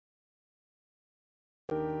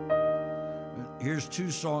Here's two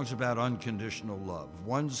songs about unconditional love.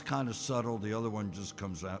 One's kind of subtle, the other one just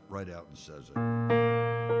comes out right out and says it.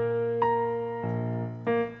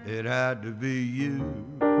 It had to be you.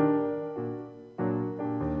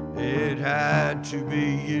 It had to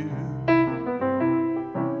be you.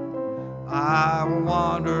 I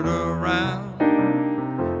wandered around,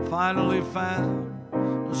 finally found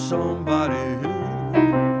somebody who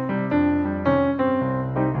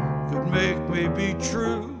could make me be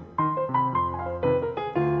true,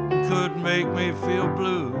 could make me feel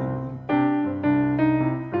blue,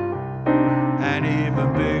 and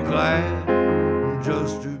even be glad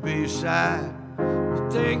just to be sad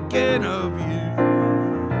thinking of you.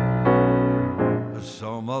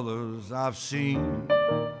 Some others I've seen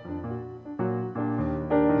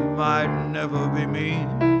might never be mean,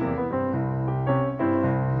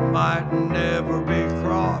 might never be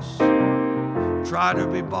cross, try to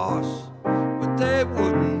be boss, but they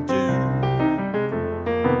wouldn't do.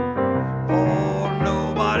 For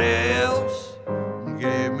nobody else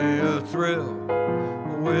gave me a thrill.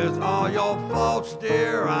 With all your faults,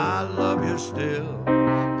 dear, I love you still.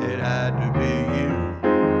 It had to be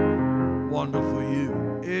you, wonderful you.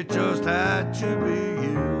 It just had to be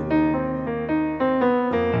you.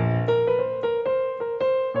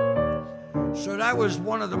 So that was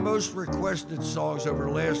one of the most requested songs over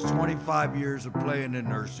the last 25 years of playing in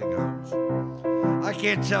nursing homes. I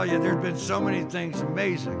can't tell you, there's been so many things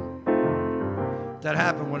amazing that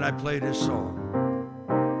happened when I played this song.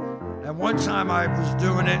 And one time I was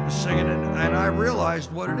doing it and singing it, and I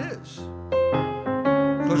realized what it is.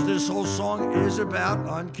 Because this whole song is about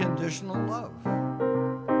unconditional love.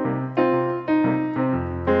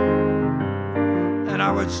 And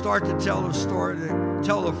I would start to tell the story,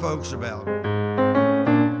 tell the folks about it.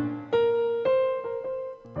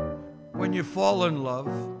 When you fall in love,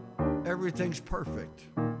 everything's perfect.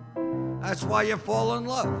 That's why you fall in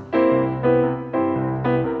love.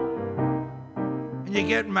 And you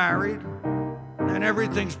get married, and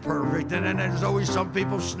everything's perfect, and then there's always some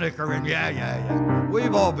people snickering, yeah.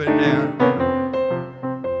 We've all been there.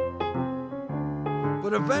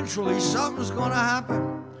 But eventually, something's gonna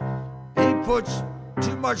happen. He puts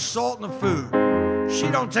too much salt in the food. She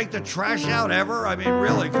don't take the trash out ever. I mean,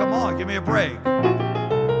 really, come on, give me a break.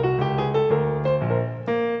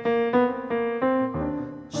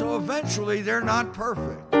 So eventually, they're not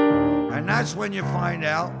perfect. And that's when you find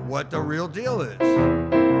out what the real deal is.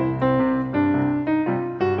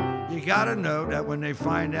 You gotta know that when they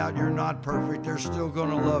find out you're not perfect, they're still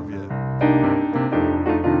gonna love you.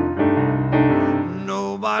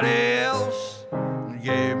 Nobody else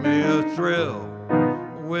gave me a thrill.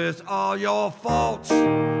 With all your faults,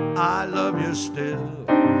 I love you still.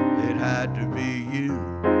 It had to be you,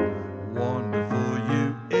 wonderful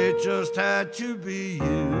you. It just had to be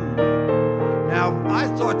you. Now, I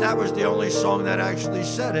thought that was the only song that actually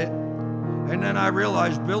said it, and then I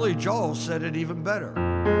realized Billy Joel said it even better.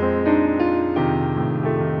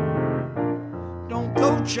 Don't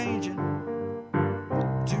go changing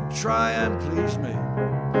to try and please me.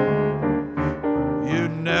 You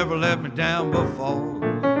never let me down before.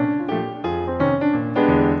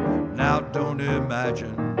 Now don't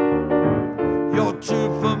imagine you're too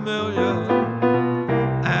familiar,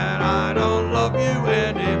 and I don't love you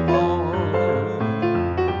anymore.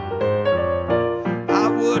 I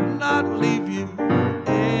would not leave you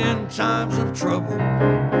in times of trouble,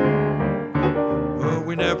 but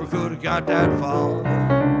we never could have got that far.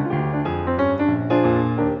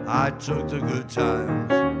 I took the good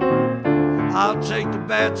times, I'll take the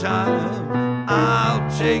bad times, I'll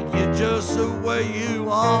take you just the way you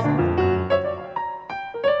are.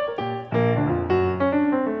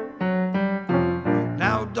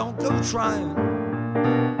 Now don't go trying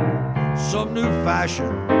some new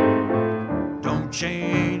fashion. Don't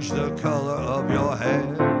change the color of your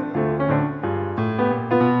hair.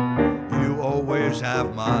 You always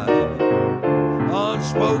have my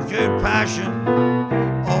unspoken passion,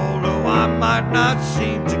 although I might not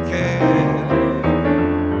seem to care.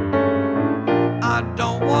 I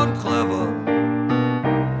don't want clever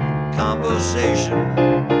conversation.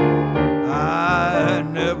 I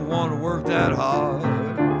never want to work that hard.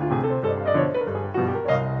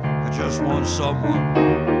 I just want someone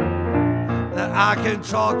that I can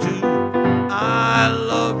talk to. I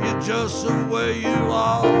love you just the way you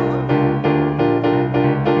are.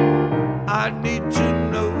 I need to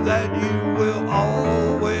know that you will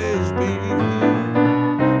always be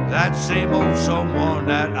that same old someone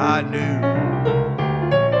that I knew.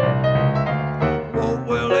 What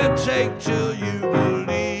will it take till you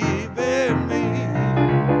believe in me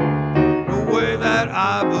the way that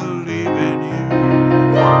I believe in you?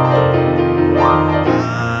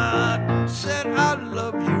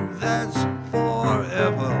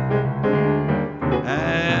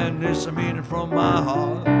 Yes, I mean it from my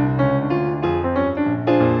heart.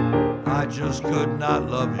 I just could not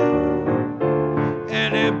love you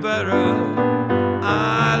any better.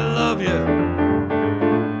 I love you.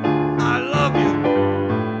 I love you.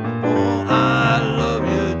 Oh, I love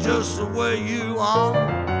you just the way you are.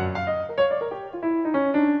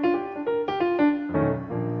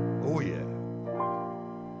 Oh, yeah.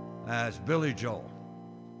 That's Billy Joel.